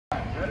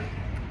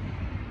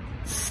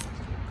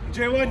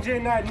J1,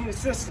 J9, need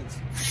assistance.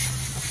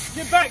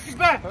 Get back, get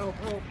back. Oh,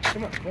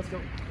 come on, let's go.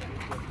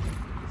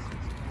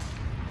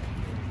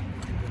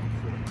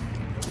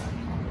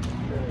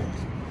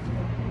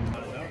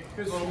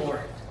 Here's a little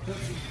more.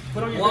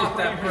 Blot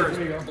that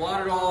first.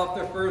 Blot it all up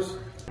there first.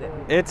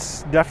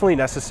 It's definitely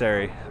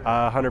necessary,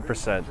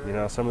 100%. You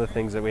know, some of the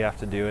things that we have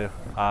to do,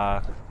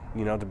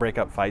 you know, to break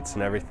up fights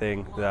and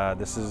everything,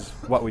 this is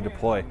what we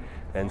deploy.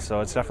 And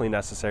so it's definitely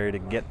necessary to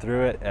get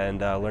through it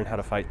and learn how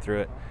to fight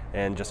through it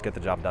and just get the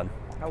job done.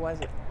 How was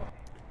it?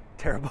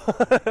 Terrible.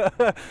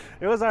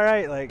 It was all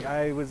right. Like,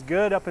 I was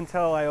good up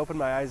until I opened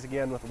my eyes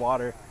again with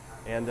water,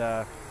 and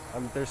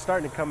they're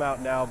starting to come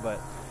out now, but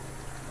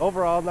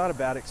overall, not a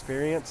bad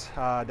experience,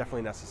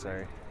 definitely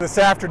necessary. This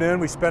afternoon,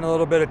 we spent a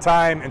little bit of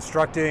time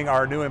instructing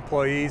our new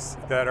employees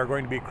that are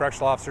going to be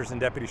correctional officers and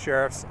deputy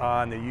sheriffs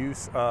on the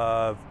use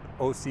of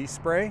OC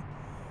spray.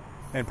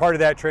 And part of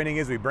that training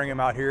is we bring them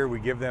out here, we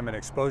give them an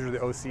exposure to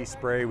the OC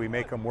spray, we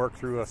make them work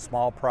through a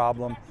small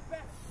problem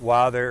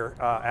while they're,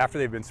 after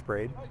they've been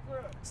sprayed,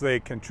 so they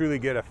can truly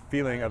get a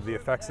feeling of the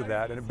effects of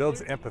that. And it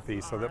builds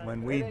empathy so that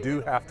when we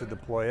do have to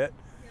deploy it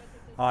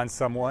on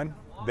someone,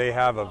 they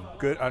have a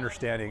good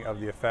understanding of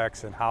the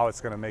effects and how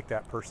it's going to make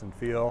that person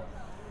feel,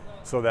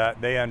 so that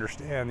they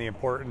understand the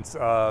importance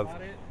of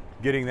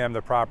getting them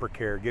the proper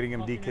care, getting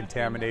them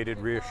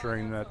decontaminated,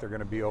 reassuring them that they're going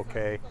to be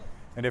okay,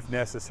 and if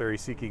necessary,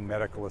 seeking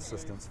medical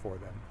assistance for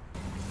them.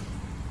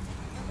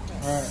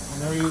 All right,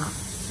 whenever you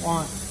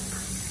want.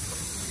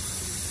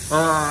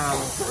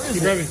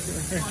 Keep rubbing.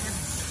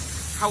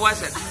 How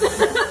was it?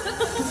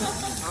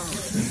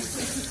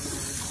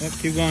 Yep,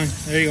 keep going.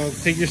 There you go.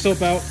 Take your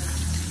soap out.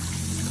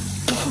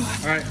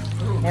 All right,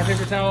 more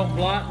paper towel,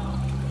 blot.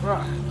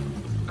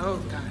 Oh,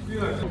 God.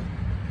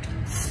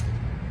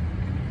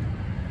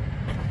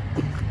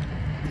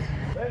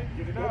 Hey,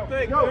 get it out.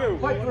 Go,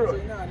 fight through it.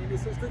 Need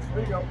assistance?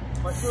 There you go.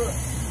 Fight through it.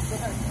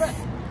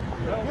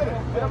 Get it.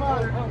 Get him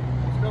out of there.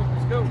 Let's go.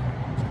 Let's go.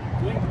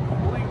 Blink,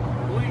 blink,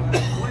 blink,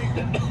 blink,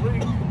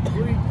 blink,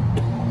 blink.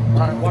 All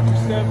right, watch your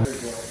step. There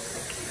you go.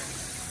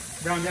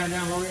 Down, down,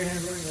 down. Lower your hand.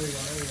 There you go.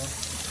 There you go.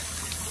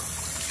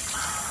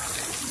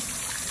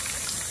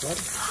 Yep.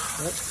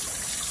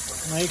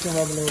 Now you can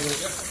rub a little bit.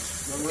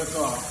 Don't rip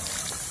off.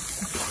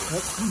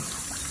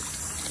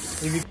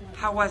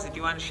 How was it? Do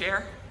you want to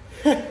share?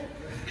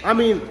 I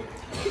mean,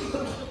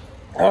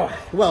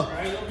 well,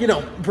 you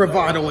know,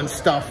 bravado and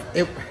stuff.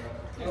 It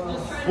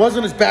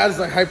wasn't as bad as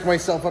I hyped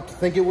myself up to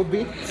think it would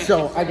be,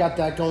 so I got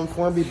that going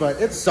for me, but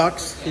it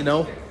sucks, you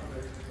know.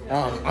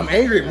 I'm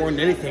angry more than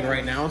anything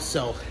right now,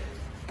 so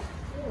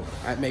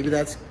maybe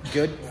that's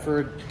good for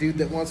a dude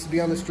that wants to be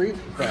on the street,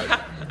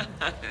 but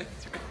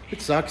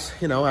it sucks,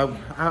 you know.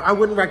 I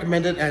wouldn't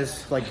recommend it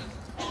as, like,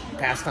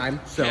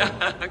 pastime, so.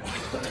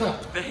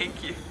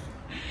 Thank you.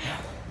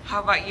 How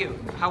about you?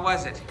 How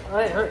was it?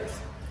 It hurts.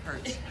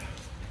 Hurts.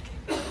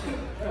 You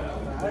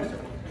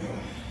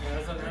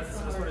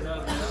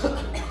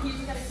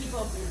just gotta keep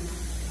open.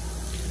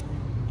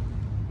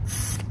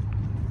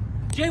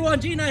 J1,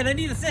 G9, I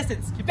need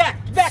assistance. Get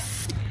back, get back.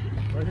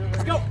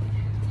 Let's go.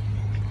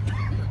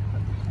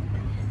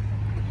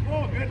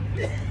 Oh, good.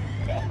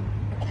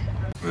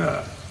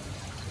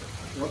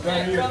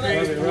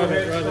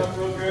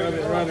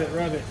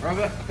 Rub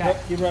it. Yep,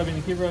 keep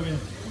rubbing, keep rubbing.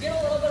 Get a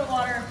little bit of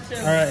water too.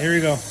 All right, here we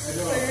go. Put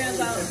your hands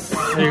out.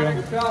 There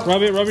you go.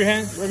 Rub it, rub your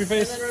hands, rub your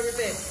face. And then rub your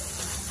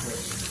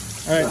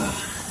face. All right.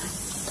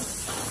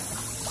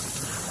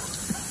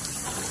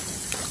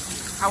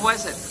 How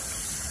was it?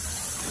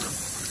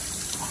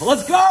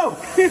 Let's go.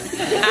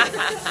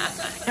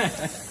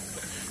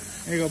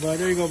 There you go, bud.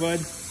 There you go, bud.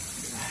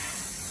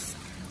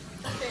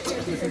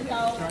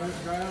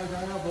 Dry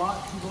out, blot,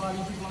 keep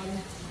blotting, keep blotting.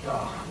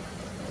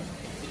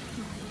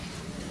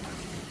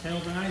 Can't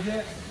open eyes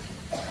yet?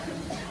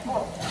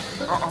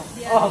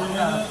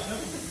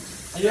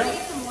 Yeah.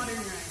 Get some water in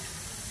your eyes.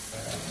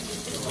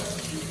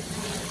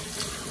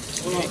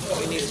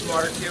 We need some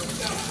water too.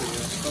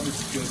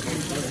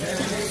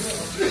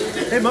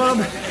 Hey, Mom.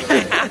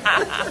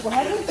 What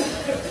happened?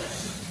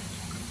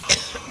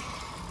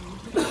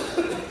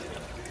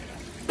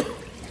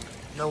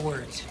 No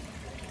words.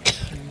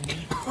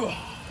 All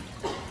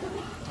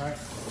right.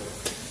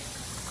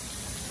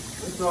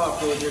 It's off,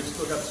 though. You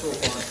still got soap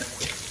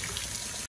on.